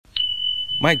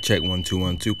Mic check 1 2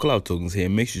 1 2. Clout tokens here.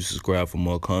 Make sure you subscribe for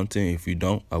more content. If you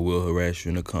don't, I will harass you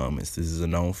in the comments. This is a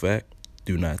known fact.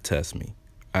 Do not test me.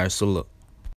 Alright, so look.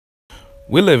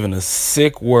 We live in a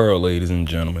sick world, ladies and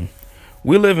gentlemen.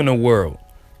 We live in a world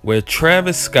where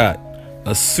Travis Scott,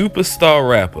 a superstar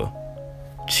rapper,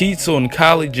 cheats on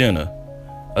Kylie Jenner,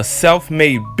 a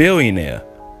self-made billionaire,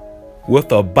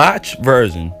 with a botched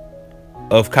version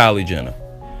of Kylie Jenner,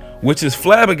 which is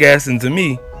flabbergasting to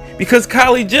me because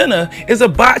Kylie Jenner is a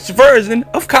botched version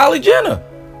of Kylie Jenner.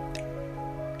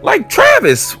 Like,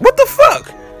 Travis, what the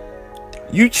fuck?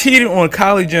 You cheated on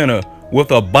Kylie Jenner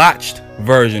with a botched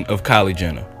version of Kylie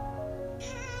Jenner.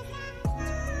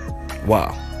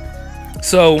 Wow.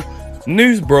 So,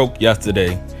 news broke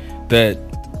yesterday that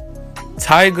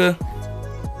TYGA,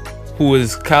 who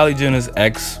is Kylie Jenner's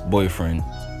ex-boyfriend,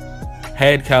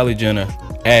 had Kylie Jenner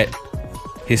at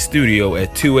his studio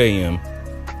at 2 a.m.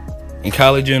 and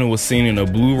Kylie Jenner was seen in a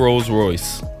blue Rolls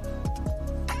Royce,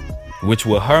 which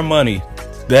with her money,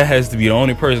 that has to be the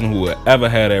only person who ever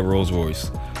had that Rolls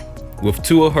Royce, with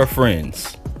two of her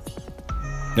friends.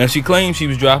 Now, she claimed she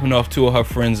was dropping off two of her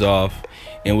friends off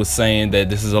and was saying that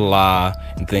this is a lie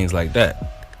and things like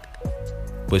that,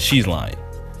 but she's lying.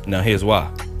 Now, here's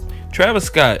why. Travis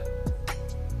Scott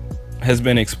has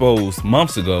been exposed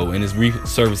months ago and is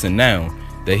resurfacing now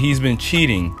that he's been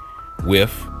cheating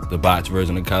with the botched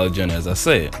version of Kylie Jenner, as I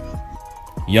said,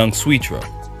 Young Sweetro.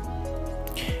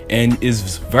 And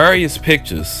his various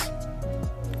pictures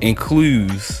and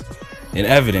clues and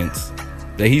evidence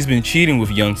that he's been cheating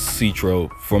with Young Sweetro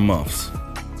for months.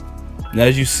 Now,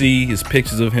 as you see, his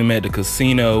pictures of him at the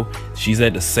casino, she's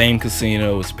at the same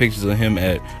casino. His pictures of him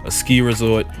at a ski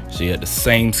resort, she at the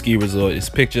same ski resort. His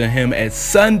picture of him at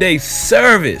Sunday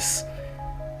service,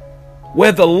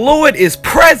 where the Lord is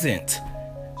present.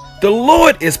 The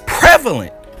Lord is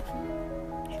prevalent.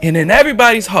 And in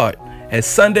everybody's heart at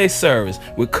Sunday service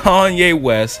with Kanye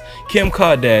West, Kim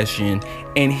Kardashian,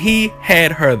 and he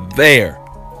had her there.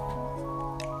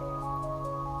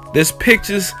 There's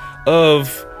pictures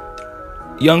of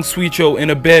Young Sweetro in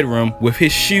a bedroom with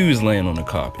his shoes laying on the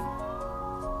carpet.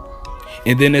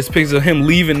 And then there's pictures of him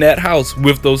leaving that house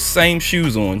with those same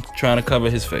shoes on, trying to cover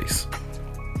his face.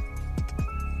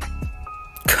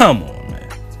 Come on, man.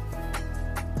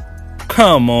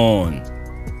 Come on.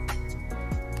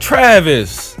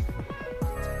 Travis,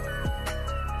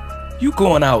 you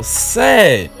going out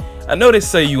sad. I know they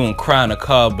say you gonna cry in a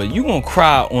car, but you gonna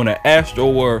cry on an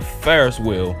Astro World Ferris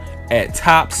wheel at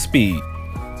top speed.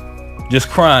 Just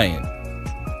crying.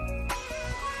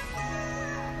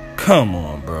 Come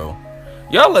on, bro.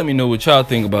 Y'all let me know what y'all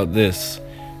think about this.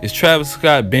 Is Travis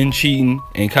Scott been cheating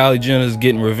and Kylie Jenner's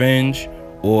getting revenge,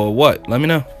 or what? Let me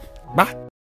know. Bye.